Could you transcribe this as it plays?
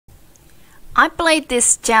I played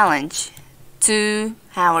this challenge 2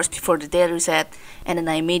 hours before the daily reset, and then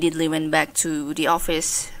I immediately went back to the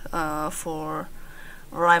office for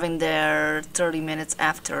arriving there 30 minutes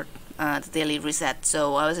after the daily reset.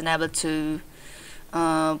 So I wasn't able to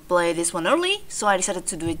play this one early, so I decided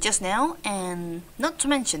to do it just now. And not to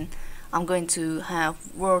mention, I'm going to have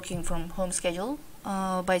working from home schedule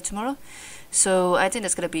by tomorrow, so I think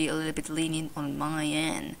that's gonna be a little bit lenient on my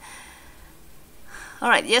end.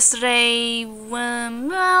 Alright, yesterday,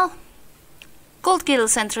 well, cold kill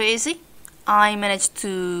sentry easy. I managed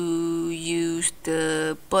to use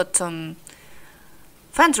the bottom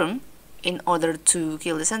phantom in order to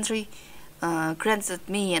kill the sentry. Granted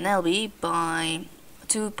me an LB by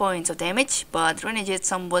 2 points of damage, but Renegade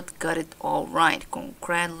somewhat got it alright.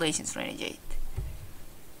 Congratulations, Renegade.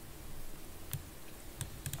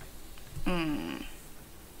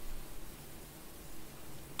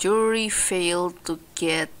 Jury failed to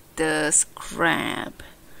get the scrap.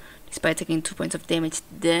 Despite taking 2 points of damage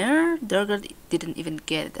there, Duskers didn't even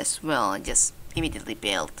get it as well, and just immediately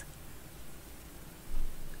bailed.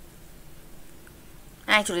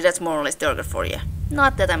 Actually, that's more or less Duskers for you.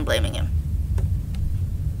 Not that I'm blaming him.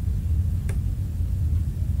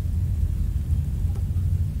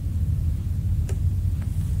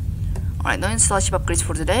 Alright, no installation upgrades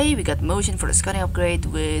for today. We got motion for the scouting upgrade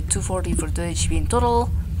with 240 for 2 HP in total.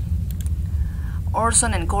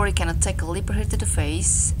 Orson and Corey cannot take a leaper hit to the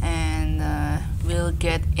face, and will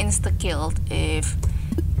get insta-killed if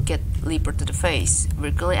get leaper to the face.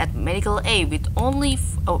 We're currently at medical A with only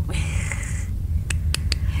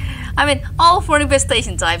I mean, all 4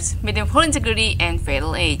 infestation types, medium full integrity and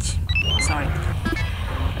fatal age. Sorry.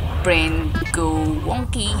 Brain go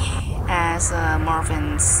wonky, as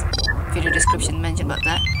Marvin's video description mentioned about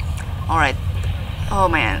that. Alright. Oh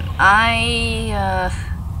man,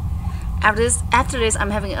 after this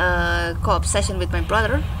I'm having a co-op session with my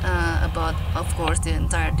brother about, of course, the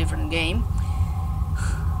entire different game.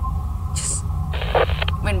 Just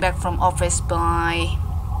went back from office by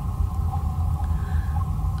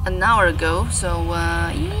an hour ago, so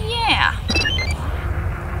yeah.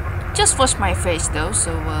 Just washed my face though,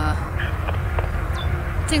 so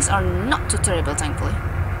things are not too terrible, thankfully.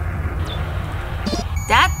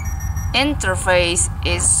 That interface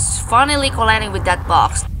is finally colliding with that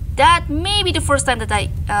box. That may be the first time that I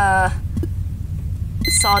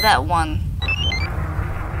saw that one.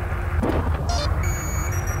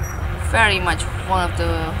 Very much one of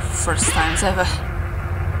the first times ever.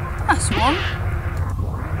 Swarm?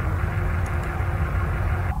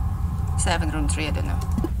 7 room 3, I don't know.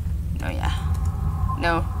 No, yeah.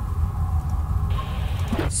 No.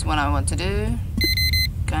 This is what I want to do.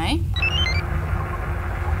 Okay.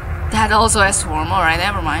 That also has swarm, alright,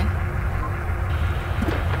 never mind.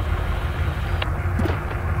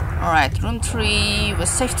 Alright, room 3 was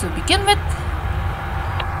safe to begin with.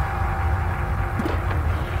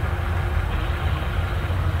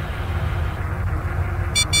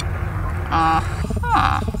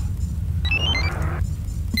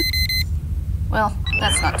 Well,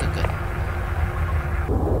 that's not too good.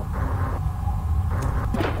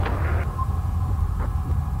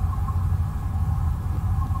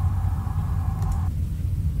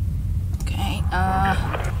 Okay,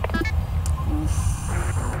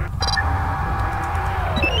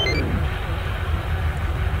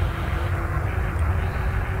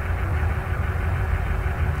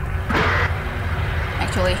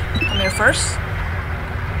 Actually, come here first.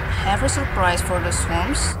 Have a surprise for the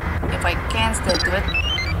swarms, if I can still do it.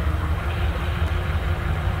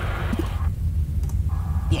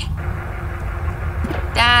 Yeah.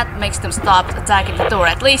 That makes them stop attacking the door,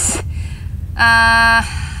 at least.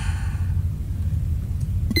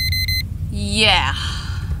 Yeah.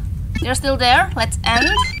 They're still there. Let's end.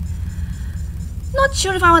 Not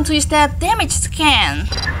sure if I want to use that damage scan.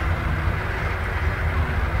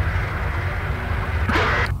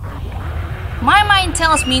 My mind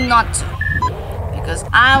tells me not to, because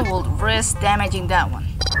I will risk damaging that one.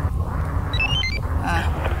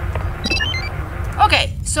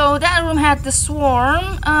 Okay, so that room had the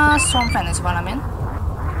swarm. Swarm fan is what I'm in.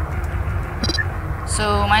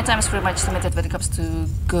 So my time is pretty much limited when it comes to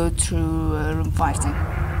go through room 5 thing.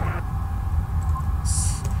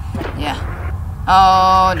 Yeah.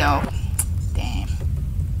 Oh no. Damn.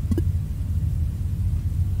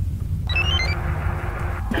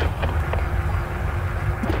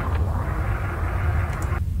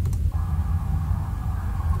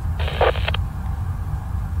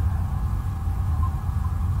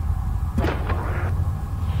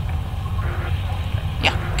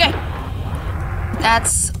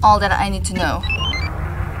 That's all that I need to know.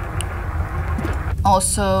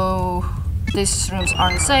 Also, these rooms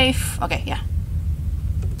aren't safe. Okay, yeah.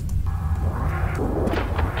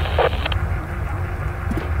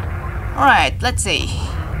 Alright, let's see.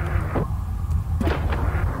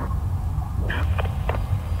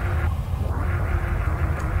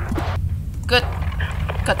 Good.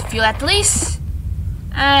 Got fuel at least.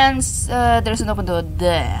 And there's an open door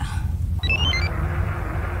there.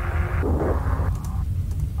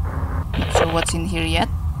 Not sure what's in here yet.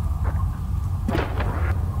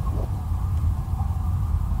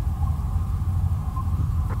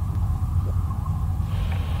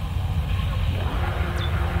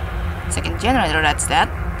 Second generator, that's that.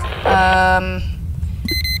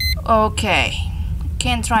 Okay.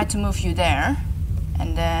 Can try to move you there.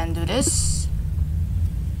 And then do this.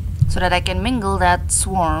 So that I can mingle that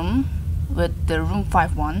swarm with the room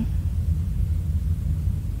 5-1.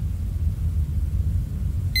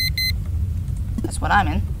 That's what I'm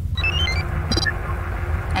in.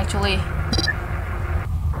 Actually,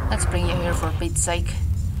 let's bring you here for Pete's sake.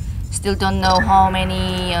 Still don't know how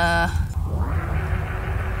many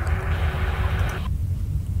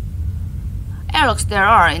airlocks there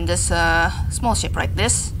are in this small ship like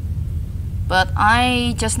this. But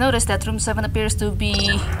I just noticed that room 7 appears to be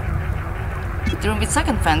the room with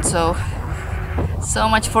second fan, so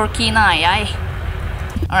much for keen eye,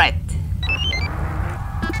 Alright.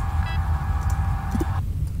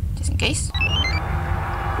 Just in case.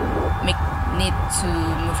 Need to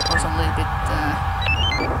move also a little bit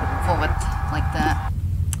forward like that.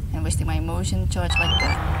 And wasting my motion charge like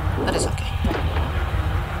that. But it's okay.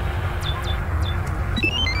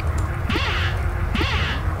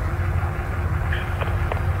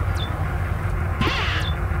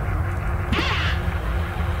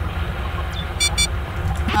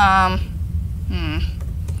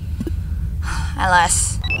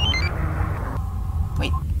 Alas.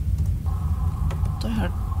 Wait. Do I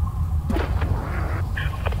heard?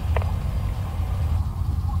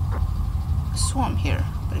 A swarm here.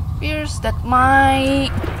 But it appears that my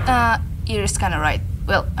ear is kinda right.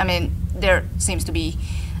 Well, I mean, there seems to be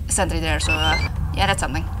a sentry there, so yeah, that's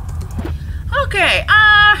something. Okay,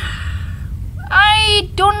 I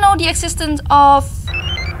don't know the existence of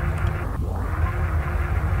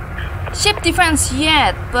ship defense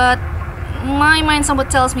yet, but my mind somewhat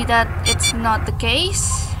tells me that it's not the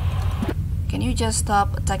case. Can you just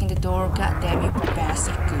stop attacking the door? God damn you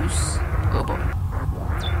bastard goose. Oh boy.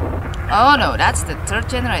 Oh no, that's the third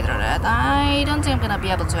generator that I don't think I'm gonna be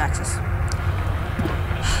able to access.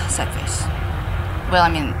 Sad face. Well, I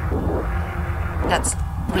mean, that's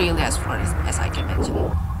really as far as I can mention.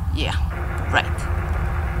 Yeah, right.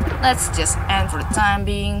 Let's just end for the time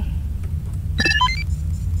being.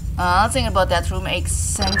 Think about that room 8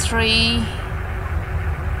 sentry.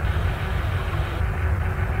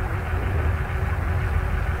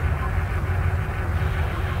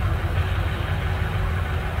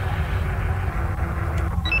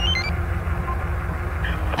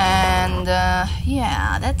 And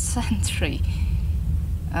yeah, that's sentry.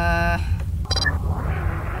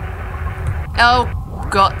 Oh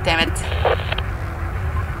god damn it.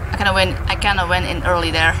 I kinda went in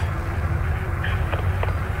early there.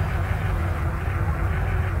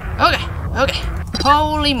 Okay.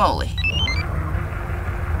 Holy moly.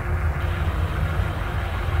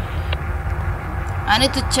 I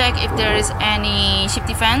need to check if there is any ship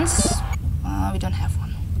defense. We don't have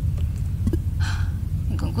one.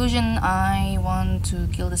 In conclusion, I want to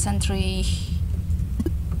kill the sentry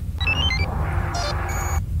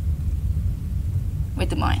with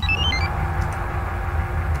the mine.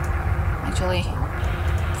 Actually,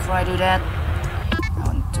 before I do that, I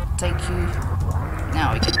want to take you.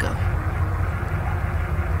 Now we can go.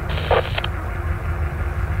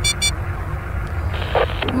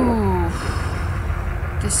 Ooh.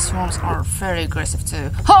 These swarms are very aggressive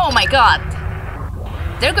too. Oh my god!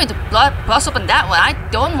 They're going to bust open that one. I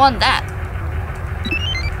don't want that.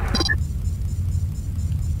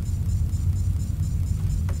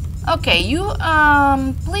 Okay, you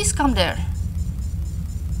please come there.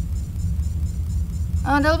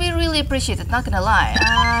 That'll be really appreciated, not gonna lie.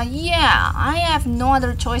 Yeah, I have no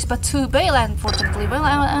other choice but to bail, unfortunately. Well,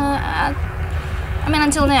 I mean,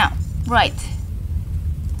 until now. Right.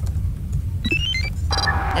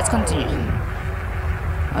 Let's continue.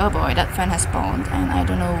 Oh boy, that fan has spawned, and I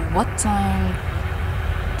don't know what time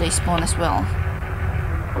they spawn as well.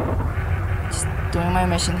 Just doing my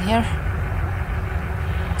mission here.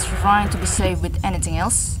 Trying to be safe with anything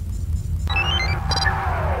else.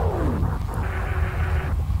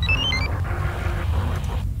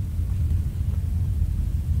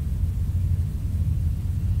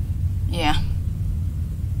 Yeah.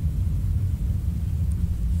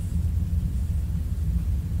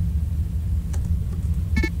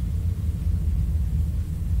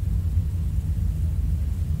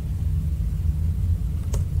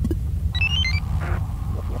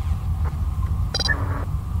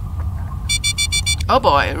 Oh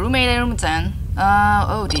boy, room 8 and room 10.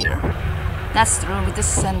 Oh dear. That's the room with the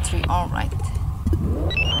sentry, alright.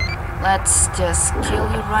 Let's just kill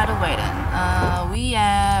you right away then. We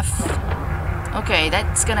have... Okay,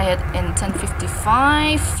 that's gonna hit in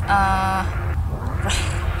 10:55.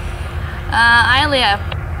 I only have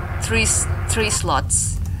three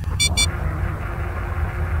slots.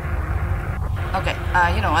 Okay,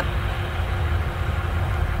 you know what?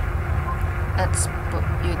 Let's put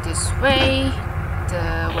you this way.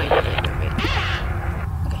 Wait. Okay,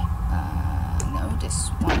 no, this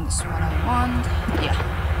one is what I want. Yeah.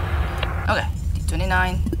 Okay,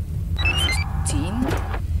 D29, 15.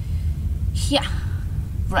 Yeah,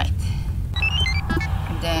 right.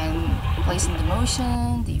 And then placing the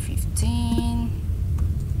motion, D15.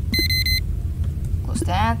 Close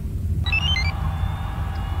that.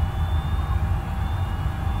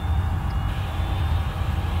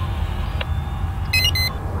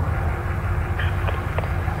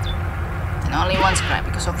 And only one scrap,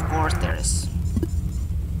 because of course there is.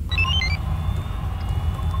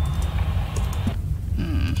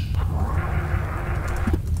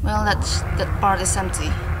 Well, that part is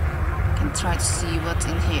empty. Can try to see what's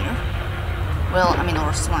in here. Well, I mean,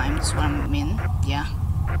 or slime, that's what I mean. Yeah,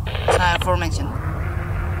 as I aforementioned.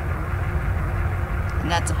 And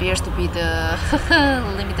that appears to be the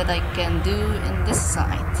limit that I can do in this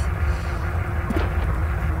site.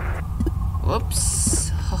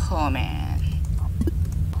 Whoops. Oh man.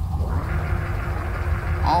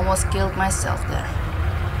 Almost killed myself there.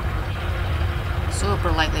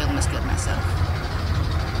 Super likely almost killed myself.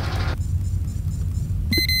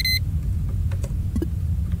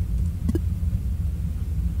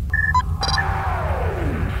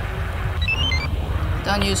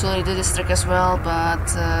 Don't usually do this trick as well,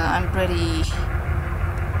 but I'm pretty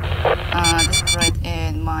desperate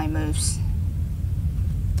in my moves.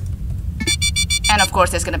 And of course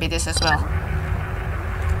there's gonna be this as well.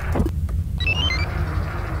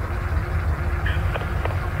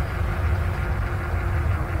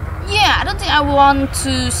 Yeah, I don't think I want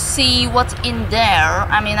to see what's in there.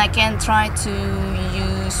 I mean, I can try to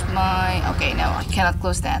use my... Okay, no, I cannot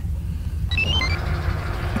close that.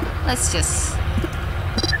 Let's just...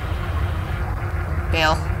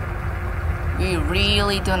 Bail. We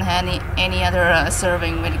really don't have any other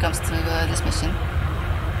serving when it comes to this mission.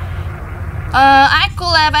 I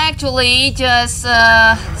could have actually just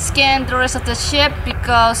scanned the rest of the ship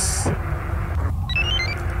because...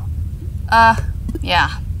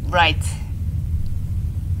 yeah, right.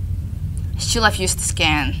 I should have used the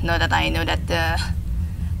scan, now that I know that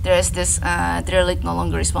there is this derelict no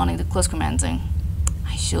longer responding to close commanding.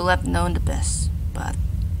 I should have known the best, but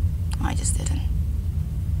I just didn't.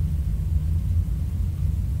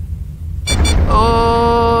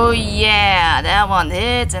 Oh yeah, that one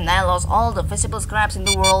hit, and I lost all the visible scraps in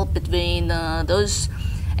the world between those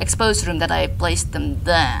exposed rooms that I placed them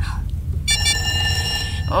there.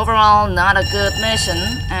 Overall, not a good mission,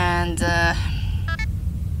 and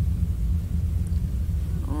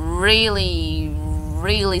really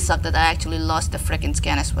sucked that I actually lost the freaking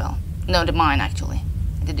scan as well. No, the mine actually.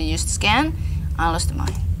 I didn't use the scan, I lost the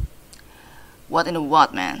mine. What in the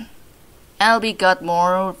what, man? LB got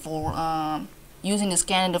more for using the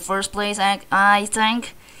scan in the first place, I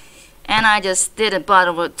think, and I just didn't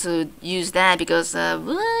bother to use that because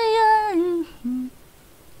didn't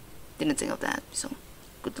think of that. So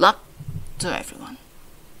good luck to everyone.